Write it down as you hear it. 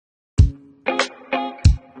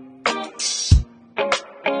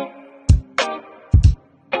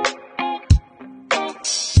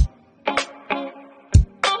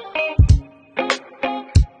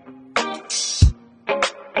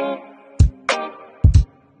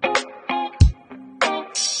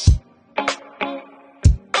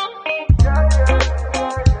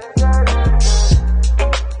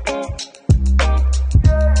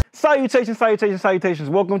Salutations, salutations, salutations.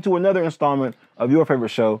 Welcome to another installment of your favorite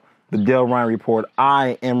show, the Dell Ryan Report.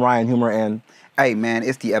 I am Ryan Humor, and hey man,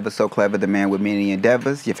 it's the ever so clever, the man with many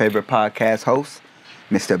endeavors, your favorite podcast host,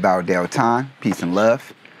 Mr. Dell Time. Peace and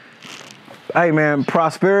love. Hey man,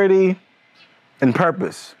 prosperity and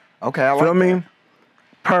purpose. Okay, I like Feel that. me?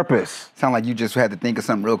 Purpose. Sound like you just had to think of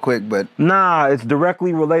something real quick, but Nah, it's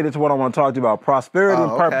directly related to what I want to talk to you about. Prosperity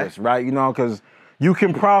and okay. purpose, right? You know, because you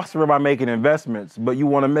can prosper by making investments, but you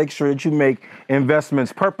want to make sure that you make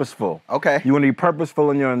investments purposeful. Okay. You want to be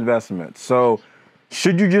purposeful in your investments. So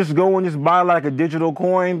should you just go and just buy like a digital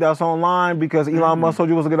coin that's online because Elon Musk told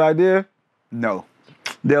you it was a good idea? No.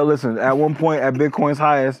 Dale, listen, at one point at Bitcoin's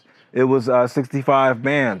highest, it was 65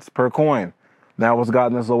 bands per coin. Now it's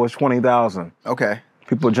gotten as low as 20,000. Okay.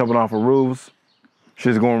 People are jumping off of roofs.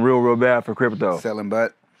 Shit's going real bad for crypto. Selling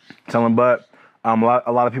butt. Selling butt. A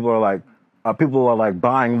lot of people are like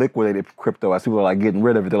buying liquidated crypto as people are like getting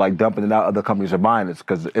rid of it. They're like dumping it out. Other companies are buying it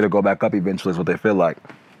because it'll go back up eventually is what they feel like.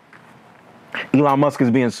 Elon Musk is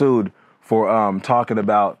being sued for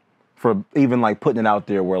for even like putting it out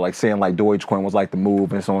there where like saying like Dogecoin was like the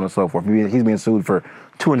move and so on and so forth. He's being sued for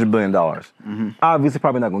 $200 billion. Obviously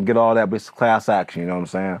probably not going to get all that, but it's class action, you know what I'm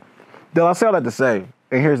saying? Dale, I say all that to say,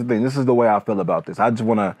 and here's the thing, this is the way I feel about this. I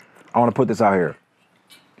want to put this out here.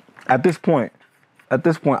 At this point,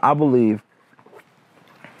 I believe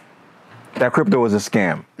that crypto is a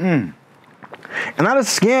scam. And not a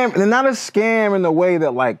scam in the way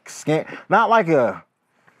that like not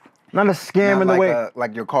a scam Not in the like way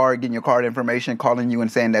like your card, getting your card information, calling you and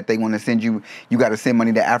saying that they want to send you got to send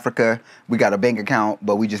money to Africa. We got a bank account,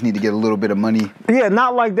 but we just need to get a little bit of money. Yeah,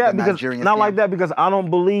 not like that Like because I don't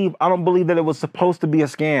believe that it was supposed to be a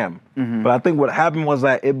scam. But I think what happened was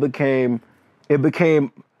that it became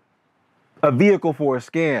a vehicle for a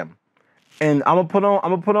scam. And I'm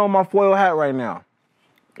gonna put on my foil hat right now.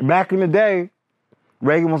 Back in the day,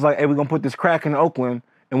 Reagan was like, "Hey, we're gonna put this crack in Oakland,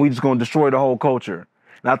 and we just gonna destroy the whole culture."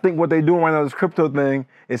 And I think what they're doing right now, this crypto thing,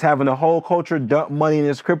 is having the whole culture dump money in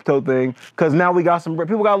this crypto thing. Because now we got some bread.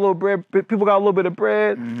 People got a little bread. People got a little bit of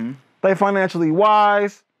bread. They financially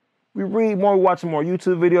wise. We read more. We watching more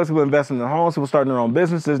YouTube videos. People investing in homes. People starting their own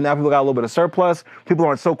businesses. Now people got a little bit of surplus. People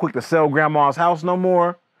aren't so quick to sell grandma's house no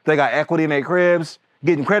more. They got equity in their cribs,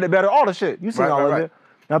 getting credit better, all the shit. You see all of it.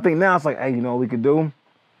 And I think now it's like, hey, you know what we could do?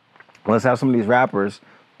 Let's have some of these rappers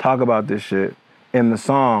talk about this shit in the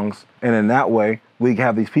songs, and in that way, we can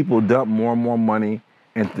have these people dump more and more money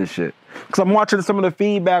into this shit. Because I'm watching some of the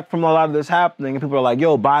feedback from a lot of this happening, and people are like,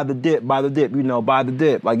 yo, buy the dip, buy the dip, buy the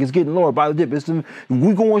dip. Like, it's getting lower, buy the dip.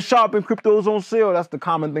 We going shopping, crypto's on sale. That's the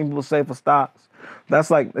common thing people say for stocks. That's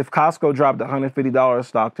like, if Costco dropped $150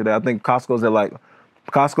 stock today, I think Costco's at like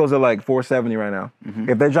 $470 right now.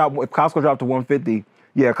 If Costco dropped to $150,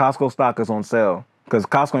 yeah, Costco stock is on sale. Because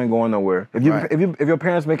Costco ain't going nowhere. If your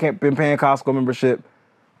parents been paying Costco membership,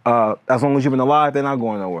 as long as you've been alive, they're not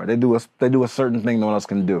going nowhere. They do a certain thing no one else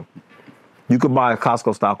can do. You could buy a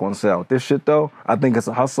Costco stock on sale. This shit though, I think it's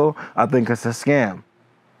a hustle. I think it's a scam.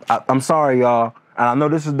 I'm sorry, y'all, and I know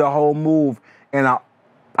this is the whole move, and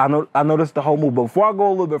I know this is the whole move. But before I go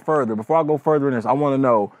a little bit further, in this, I want to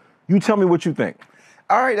know. You tell me what you think.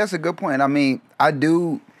 All right, that's a good point. I mean, I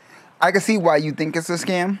can see why you think it's a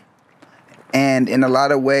scam. And in a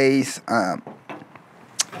lot of ways, I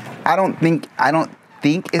don't think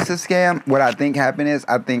it's a scam. What I think happened is,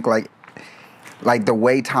 I think like the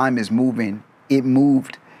way time is moving,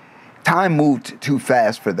 time moved too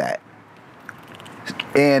fast for that.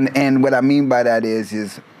 And what I mean by that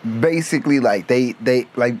is basically like they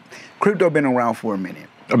like crypto been around for a minute,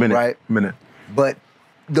 right? But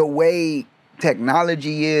the way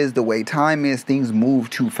technology is, the way time is, things move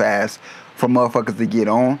too fast for motherfuckers to get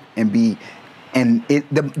on and be. And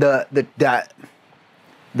the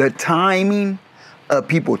timing of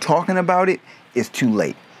people talking about it is too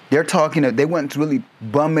late. They weren't really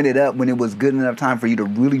bumming it up when it was good enough time for you to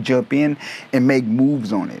really jump in and make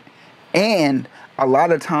moves on it. And a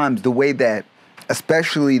lot of times the way that,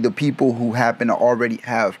 especially the people who happen to already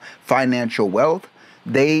have financial wealth,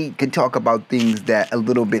 they can talk about things that a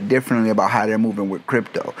little bit differently about how they're moving with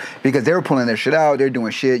crypto. Because they were pulling their shit out, they're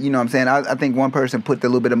doing shit, you know what I'm saying? I think one person put a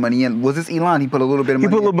little bit of money in. Was this Elon? He put a little bit of money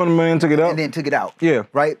in. He put a little bit of money in, took it out. And then took it out. Yeah.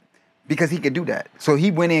 Right? Because he could do that. So he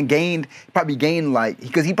went in, probably gained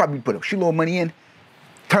because he probably put a shitload of money in,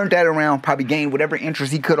 turned that around, probably gained whatever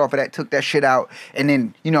interest he could off of that, took that shit out, and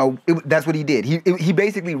then, that's what he did. He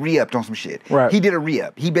basically re-upped on some shit. Right. He did a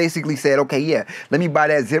re-up. He basically said, okay, yeah, let me buy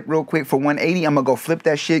that zip real quick for 180. I'm going to go flip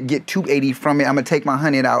that shit, get 280 from it. I'm going to take my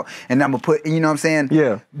 100 out, and I'm going to put, you know what I'm saying?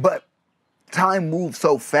 Yeah. But time moves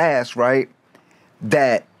so fast, right,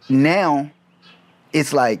 that now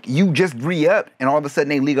it's like you just re-up and all of a sudden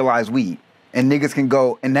they legalize weed. And niggas can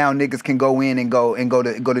go, and now niggas can go in and go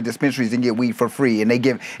to dispensaries and get weed for free. And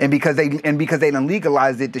because they done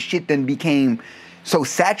legalized it, the shit then became so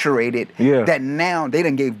saturated that now they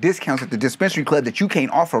done gave discounts at the dispensary club that you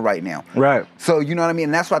can't offer right now. Right. So you know what I mean?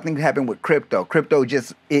 And that's what I think happened with crypto. Crypto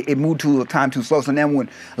just it moved to a time too slow. So now when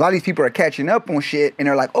a lot of these people are catching up on shit and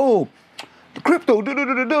they're like, oh, the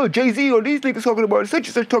crypto, Jay-Z or these niggas talking about it, such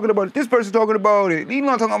and such talking about it, this person talking about it,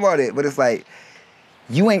 Elon talking about it. But it's like,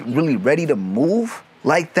 you ain't really ready to move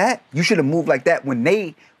like that. You should have moved like that when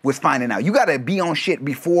they was finding out. You got to be on shit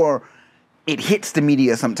before it hits the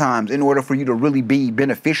media sometimes in order for you to really be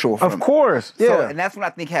beneficial from it. Of course, yeah. So, and that's what I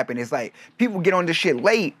think happened. It's like people get on this shit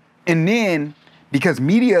late, and then because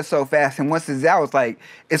media is so fast, and once it's out,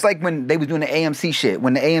 it's like when they was doing the AMC shit.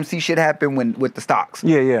 When the AMC shit happened with the stocks.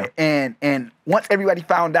 Yeah. And once everybody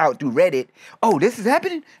found out through Reddit, oh, this is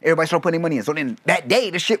happening, everybody started putting money in. So then that day,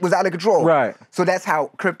 the shit was out of control. Right. So that's how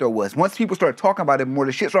crypto was. Once people started talking about it more,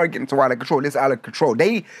 the shit started getting so out of control. This out of control.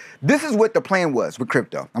 This is what the plan was with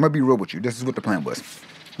crypto. I'm gonna be real with you. This is what the plan was.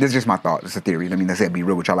 This is just my thought. It's a theory. I mean, let's say be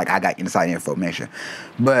real with y'all. Like, I got inside information.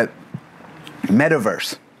 But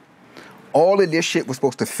metaverse. All of this shit was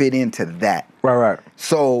supposed to fit into that. Right.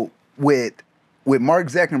 So with Mark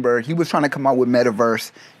Zuckerberg, he was trying to come out with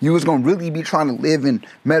metaverse. You was gonna really be trying to live in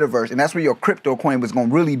metaverse, and that's where your crypto coin was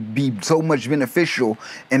gonna really be so much beneficial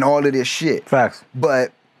in all of this shit. Facts.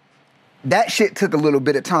 But that shit took a little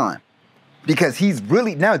bit of time. Because he's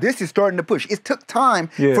really, now this is starting to push. It took time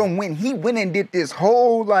from when he went and did this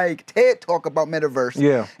whole like TED talk about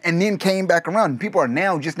metaverse and then came back around. People are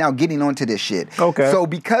now getting onto this shit. Okay. So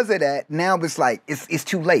because of that, now it's like, it's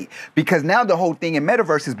too late. Because now the whole thing in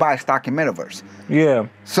metaverse is buy stock in metaverse. Yeah.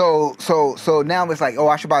 So now it's like, oh,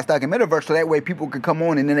 I should buy stock in metaverse so that way people can come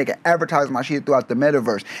on and then they can advertise my shit throughout the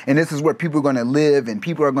metaverse. And this is where people are going to live and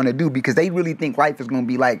people are going to do because they really think life is going to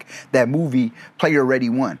be like that movie Player Ready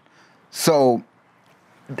One. So,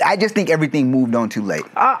 I just think everything moved on too late.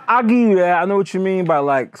 I'll give you that. I know what you mean by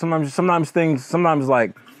like sometimes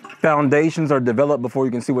like foundations are developed before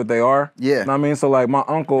you can see what they are. Yeah. You know what I mean? So like my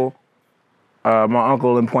uncle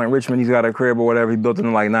in Point Richmond, he's got a crib or whatever. He built it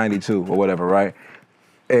in like 92 or whatever, right?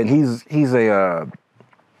 And he's a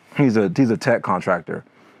tech contractor.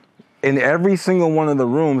 In every single one of the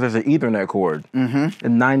rooms, there's an Ethernet cord. Mm-hmm.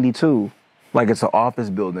 In 92, like it's an office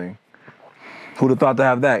building. Who'd have thought to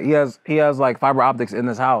have that? He has like fiber optics in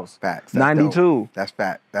his house. Facts. 92. Dope. That's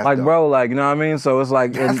fact. That's like, dope. Bro, like, you know what I mean? So it's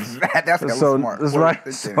like, that's so smart. That's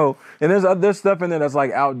right. So, and there's stuff in there that's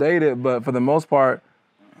like outdated, but for the most part,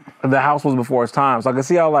 the house was before its time. So I can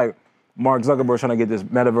see how like Mark Zuckerberg trying to get this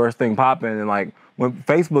metaverse thing popping, and like when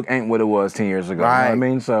Facebook ain't what it was 10 years ago. Right. You know what I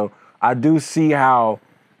mean? So I do see how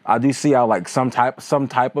like some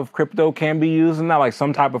type of crypto can be used in that. Like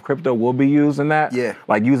some type of crypto will be used in that. Yeah.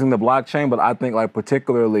 Like using the blockchain. But I think like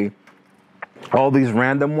particularly all these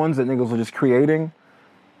random ones that niggas are just creating,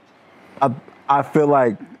 I feel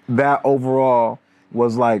like that overall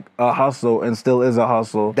was like a hustle and still is a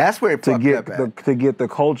hustle. That's where it to get the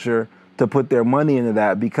culture to put their money into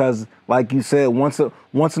that, because like you said, once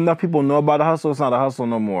enough people know about a hustle, it's not a hustle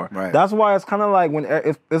no more. Right. That's why it's kind of like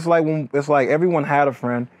it's like everyone had a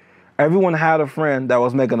friend that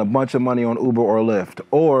was making a bunch of money on Uber or Lyft,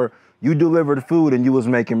 or you delivered food and you was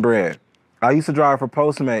making bread. I used to drive for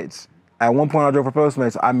Postmates. At one point I drove for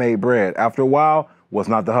Postmates, I made bread. After a while, was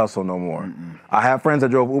not the hustle no more. Mm-mm. I had friends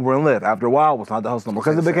that drove Uber and Lyft. After a while, was not the hustle no more,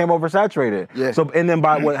 because it became oversaturated. Yeah. So, and then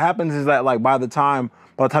what happens is that like by the time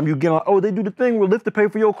you get on, oh, they do the thing where Lyft to pay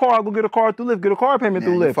for your car, go get a car through Lyft, get a car payment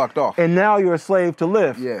through Lyft. You're fucked off. And now you're a slave to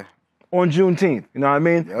Lyft. Yeah. On Juneteenth, you know what I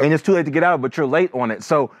mean? Yep. And it's too late to get out, but you're late on it.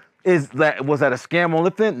 So was that a scam on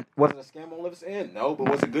Lyft end? Was it a scam on Lyft's end? No, but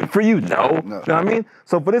was it good for you? No. You know what I mean?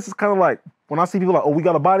 So, but this is kind of like, when I see people like, oh, we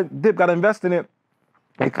got to buy it, dip, got to invest in it,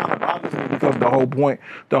 it kind of bothers me, because the whole point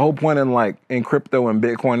in crypto and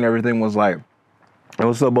Bitcoin and everything was like, it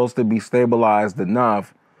was supposed to be stabilized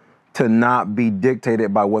enough to not be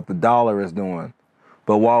dictated by what the dollar is doing.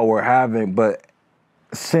 But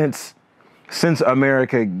since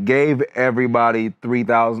America gave everybody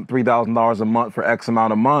 $3,000 a month for X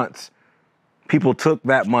amount of months, people took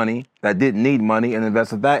that money that didn't need money and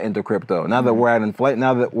invested that into crypto. Now that we're at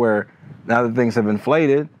now that things have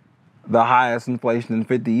inflated, the highest inflation in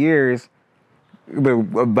 50 years, the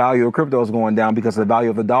value of crypto is going down because the value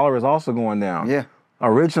of the dollar is also going down. Yeah.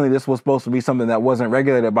 Originally, this was supposed to be something that wasn't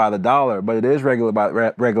regulated by the dollar, but it is regulated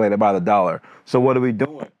by the dollar. So what are we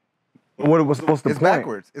doing? What it was supposed to It's point?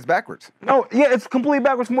 backwards. It's backwards. No, yeah, it's completely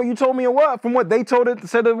backwards from what you told me from what they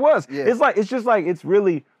said it was. Yeah. It's just like, it's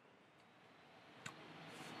really,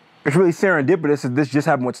 it's really serendipitous. This just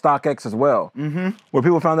happened with StockX as well, where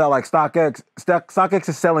people found out like StockX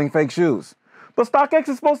is selling fake shoes, but StockX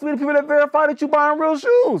is supposed to be the people that verify that you buying real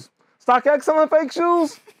shoes. StockX selling fake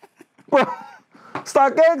shoes, bro.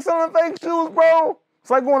 StockX selling fake shoes, bro. It's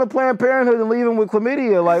like going to Planned Parenthood and leaving with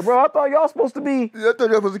chlamydia. Like, bro, I thought y'all supposed to be. I thought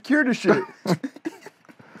that was a cure to shit.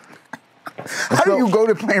 How do you go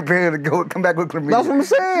to Planned Parenthood and come back with chlamydia? That's what I'm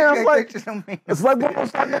saying. It's like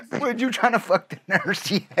when you trying to fuck the nurse,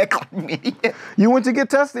 she had chlamydia. You went to get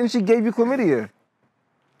tested and she gave you chlamydia.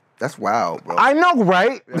 That's wild, bro. I know,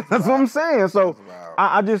 right? That's what I'm saying. So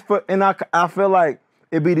I just put, and I feel like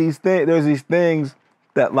it be these things. There's these things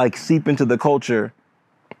that like seep into the culture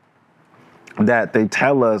that they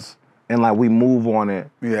tell us, and like we move on it.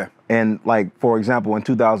 Yeah. And like, for example, in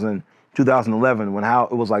 2011, when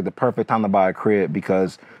it was like the perfect time to buy a crib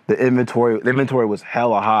because the inventory was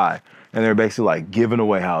hella high, and they're basically like giving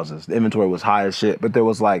away houses. The inventory was high as shit, but there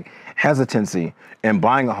was like hesitancy in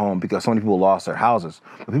buying a home because so many people lost their houses.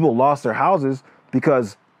 But people lost their houses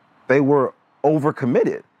because they were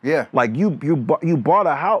overcommitted. Yeah. Like you bought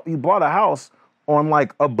a house on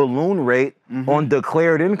like a balloon rate on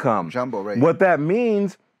declared income. Jumbo rate. What that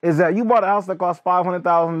means is that you bought a house that cost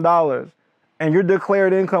 $500,000 and your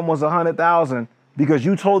declared income was $100,000 because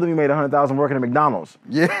you told them you made $100,000 working at McDonald's.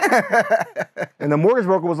 Yeah. And the mortgage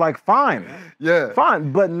broker was like, fine. Yeah.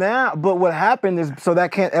 Fine. But what happened is, so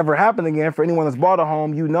that can't ever happen again for anyone that's bought a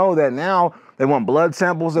home. You know that now they want blood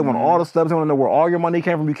samples, they want all the stuff, they want to know where all your money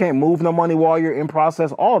came from. You can't move no money while you're in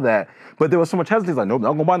process, all that. But there was so much hesitancy, like, nope,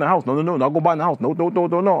 not gonna buy in the house. No, not gonna buy in the house. No.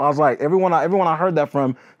 I was like, everyone I heard that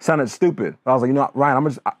from sounded stupid. I was like, you know,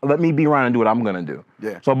 Ryan, let me be Ryan and do what I'm gonna do.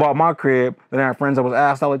 Yeah. So I bought my crib, then I had friends that was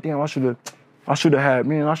asked, I was like, damn, I should have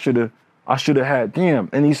had, damn.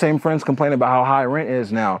 And these same friends complain about how high rent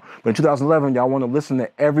is now. But in 2011, y'all want to listen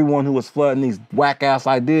to everyone who was flooding these whack-ass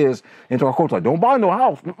ideas into our culture. Like, don't buy no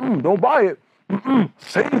house. Don't buy it.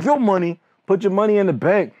 Save your money. Put your money in the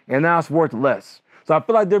bank. And now it's worth less. So I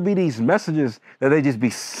feel like there be these messages that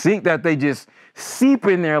they just seep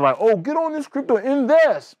in there like, oh, get on this crypto,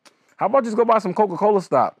 invest. How about just go buy some Coca-Cola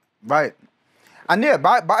stock? Right. And yeah,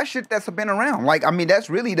 buy shit that's been around. Like, I mean, that's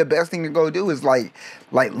really the best thing to go do is like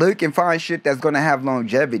look and find shit that's gonna have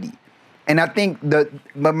longevity. And I think but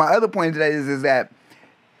my other point to that is that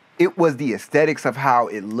it was the aesthetics of how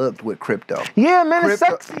it looked with crypto. Yeah, man, it's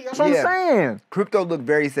sexy. That's what I'm saying. Crypto looked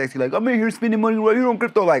very sexy. Like, I'm in here spending money right here on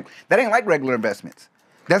crypto. Like, that ain't like regular investments.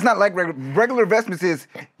 That's not like regular investments is,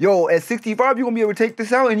 yo, at 65, you're gonna be able to take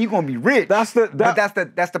this out and you're gonna be rich. That's the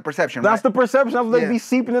perception, That's right? the perception of they be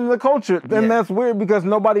seeping into the culture. And that's weird because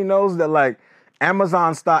nobody knows that like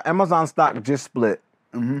Amazon stock just split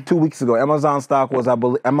 2 weeks ago. Amazon stock I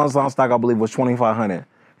believe was 2,500.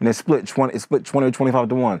 And it split 20 or 25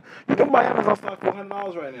 to 1. You can buy Amazon stock for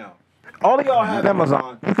 $100 right now. All of y'all have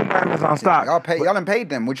Amazon. You can buy Amazon stock. Y'all done paid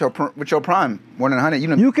them with your Prime more than 100.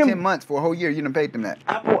 You can 10 months for a whole year. You done paid them that.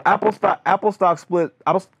 Apple stock split.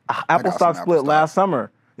 Apple stock split last summer.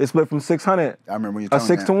 It split from 600. I remember when you told me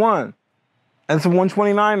 6 to 1, and it's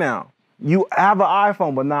 129 now. You have an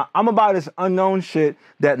iPhone, but now I'm about this unknown shit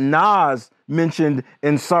that Nas mentioned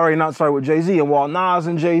in Sorry Not Sorry with Jay-Z. And while Nas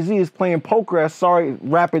and Jay-Z is playing poker as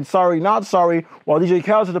rapid Sorry Not Sorry, while DJ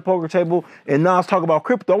Khaled's at the poker table and Nas talk about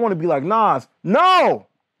crypto, I want to be like, Nas, no,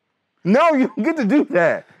 you don't get to do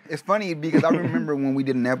that. It's funny because I remember when we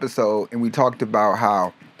did an episode and we talked about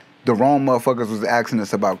how the wrong motherfuckers was asking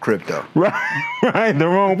us about crypto. Right. The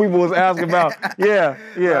wrong people was asking about, yeah.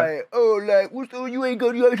 Like, you ain't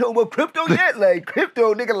talking about crypto yet? Like,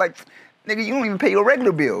 crypto, nigga, you don't even pay your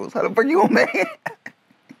regular bills. How the fuck you gonna pay?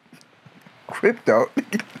 Crypto.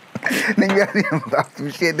 Nigga, you got about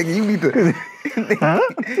some shit, nigga. You need to.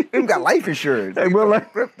 You got life insurance. Hey, bro,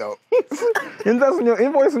 like crypto. Invest in your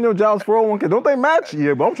invoice in your job's 401k. Don't they match?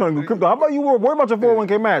 Yeah, but I'm trying to go crypto. How about you worry about your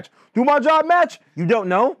 401k match? Do my job match? You don't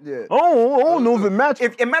know? Yeah. Oh, I don't know if it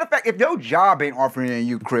matches. Matter of fact, if your job ain't offering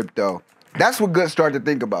you crypto, that's what good start to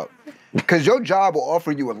think about. Because your job will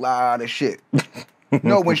offer you a lot of shit.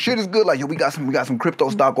 No, when shit is good, like, yo, we got some crypto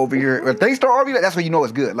stock over here. If they start offering that, that's when you know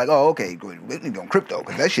it's good. Like, oh, okay, we need on crypto,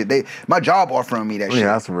 because that shit, my job offering me that shit.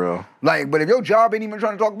 Yeah, that's real. Like, but if your job ain't even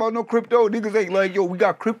trying to talk about no crypto, niggas ain't like, yo, we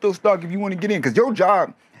got crypto stock if you want to get in. Because your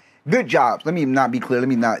job, good jobs, let me not be clear,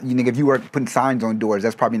 if you work putting signs on doors,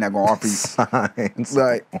 that's probably not going to offer you. Signs.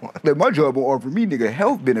 Like, my job will offer me, nigga,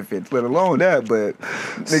 health benefits, let alone that, but.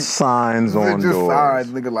 Nigga, signs on just doors. Signs,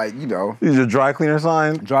 nigga, like, you know. These are dry cleaner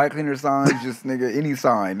signs? Dry cleaner signs, just, nigga, any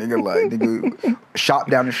sign, nigga, like, nigga,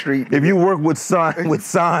 shop down the street. Nigga. If you work with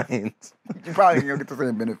signs. You probably ain't gonna get the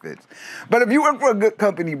same benefits. But if you work for a good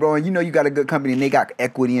company, bro, and you know you got a good company and they got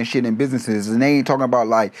equity and shit in businesses, and they ain't talking about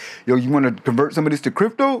like, yo, you want to convert some of this to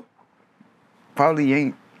crypto? Probably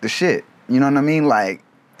ain't the shit. You know what I mean? Like,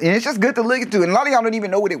 and it's just good to look into. And a lot of y'all don't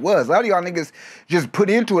even know what it was. A lot of y'all niggas just put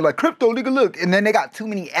into it like crypto, nigga, look. And then they got too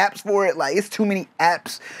many apps for it. Like, it's too many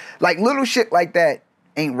apps. Like, little shit like that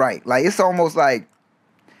ain't right. Like, it's almost like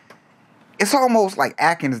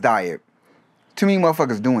Atkins diet. Too many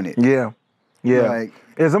motherfuckers doing it. Yeah. Yeah. Like,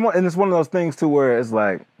 and it's one of those things too where it's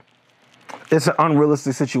like, it's an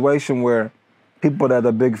unrealistic situation where people that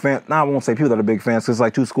are big fans, I won't say people that are big fans, because it's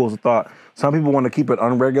like two schools of thought. Some people want to keep it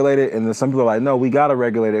unregulated, and then some people are like, no, we got to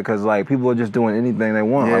regulate it because like people are just doing anything they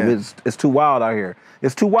want. Yeah. Like, it's too wild out here.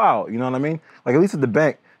 It's too wild, you know what I mean? Like, at least at the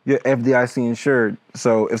bank, you're FDIC insured,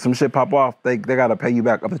 so if some shit pop off, they got to pay you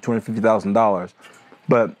back up to $250,000.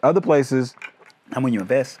 But other places... Not when you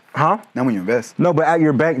invest. Huh? Not when you invest. No, but at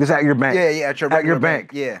your bank, just at your bank. Yeah, at your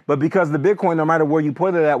bank. Yeah. But because the Bitcoin, no matter where you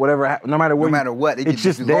put it at, no matter what, it's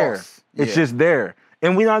just there. Lost. It's just there.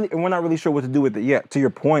 And we're not really sure what to do with it yet. To your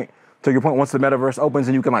point, once the metaverse opens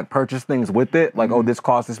and you can like purchase things with it, like, oh, this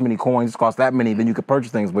costs this many coins, this costs that many, then you can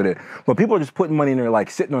purchase things with it. But people are just putting money in there,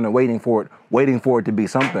 like sitting on it, waiting for it to be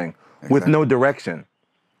something with no direction.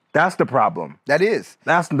 That's the problem. That is.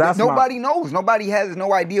 That's nobody knows. Nobody has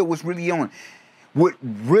no idea what's really on. What it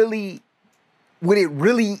really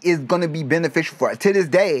is going to be beneficial for. To this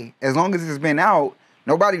day, as long as it's been out,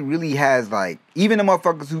 nobody really has, like, even the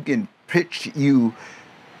motherfuckers who can pitch you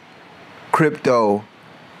crypto,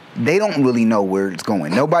 they don't really know where it's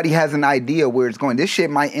going. Nobody has an idea where it's going. This shit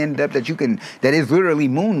might end up that is literally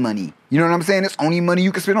moon money. You know what I'm saying? It's only money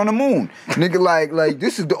you can spend on the moon. Nigga, like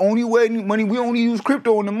this is the only way money, we only use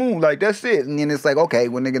crypto on the moon. Like, that's it. And then it's like, okay,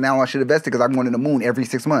 well, nigga, now I should invest it because I'm going to the moon every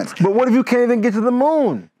 6 months. But what if you can't even get to the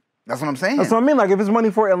moon? That's what I'm saying. That's what I mean. Like, if it's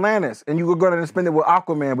money for Atlantis and you could go there and spend it with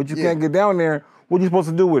Aquaman, but you can't get down there, what are you supposed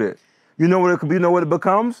to do with it? You know what it could be? You know what it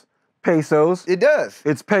becomes? Pesos. It does.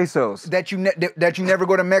 It's pesos. That you never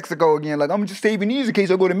go to Mexico again. Like, I'm just saving these in case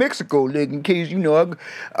I go to Mexico. Like, in case, you know,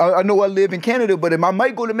 I know I live in Canada, but I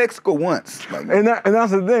might go to Mexico once. Like, and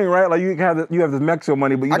that's the thing, right? Like, you have this Mexico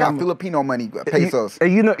money, but I got Filipino money, pesos.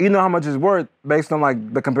 And you know how much it's worth based on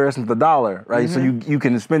like the comparison to the dollar, right? So you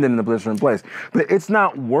can spend it in a different place, but it's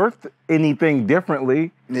not worth anything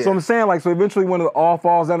differently. Yeah. So I'm saying, like, so eventually when it all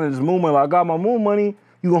falls down in this moon money, like, I got my moon money.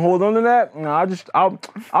 You gonna hold on to that? No,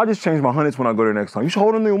 I'll just change my hundreds when I go there next time. You should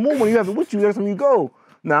hold on to your moon when you have it with you next time you go.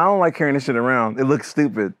 No, I don't like carrying this shit around. It looks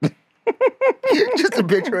stupid. Just a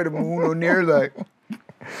picture of the moon on there, like.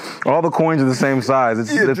 All the coins are the same size.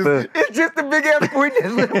 It's just a big ass coin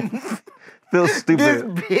that's little. Feels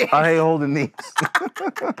stupid. I hate holding these.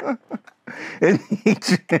 And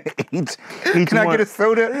each Can I get a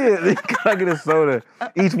soda? Yeah, can I get a soda?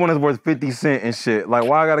 Each one is worth 50 cents and shit. Like,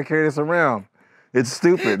 why I gotta carry this around? It's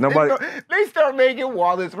stupid. Nobody. They start making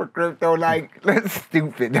wallets for crypto. Like, that's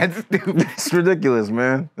stupid. That's stupid. It's ridiculous,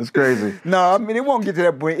 man. It's crazy. No, I mean, it won't get to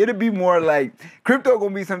that point. It'll be more like crypto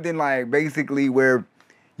gonna be something like basically where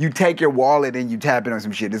you take your wallet and you tap it on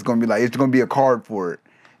some shit. It's gonna be a card for it,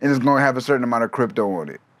 and it's gonna have a certain amount of crypto on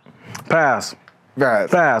it. Pass,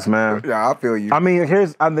 man. Yeah, I feel you. I mean,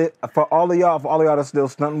 for all of y'all that's still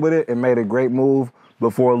stunting with it and made a great move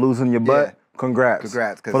before losing your butt. Yeah. Congrats.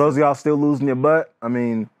 For those of y'all still losing your butt, I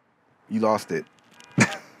mean... You lost it.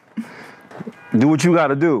 Do what you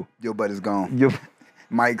gotta do. Your butt is gone.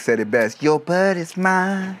 Mike said it best. Your butt is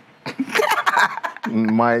mine.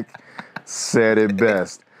 Mike said it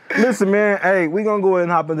best. Listen, man, hey, we gonna go ahead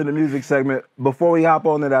and hop into the music segment. Before we hop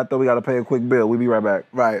on to that, though, we gotta pay a quick bill. We'll be right back.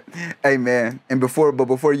 Right. Hey, man, and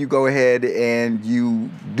before you go ahead and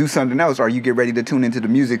you do something else, or you get ready to tune into the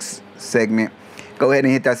music segment, go ahead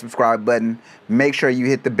and hit that subscribe button. Make sure you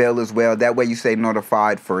hit the bell as well. That way you stay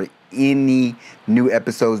notified for any new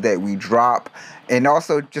episodes that we drop. And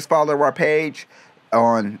also just follow our page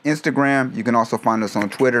on Instagram. You can also find us on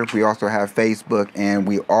Twitter. We also have Facebook. And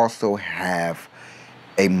we also have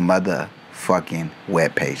a motherfucking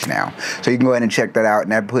webpage now. So you can go ahead and check that out.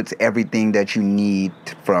 And that puts everything that you need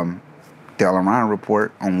from Dell Ryan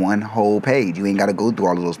Report on one whole page. You ain't got to go through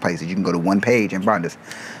all of those places. You can go to one page and find us.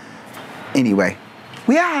 Anyway,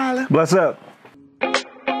 we holla. Bless up.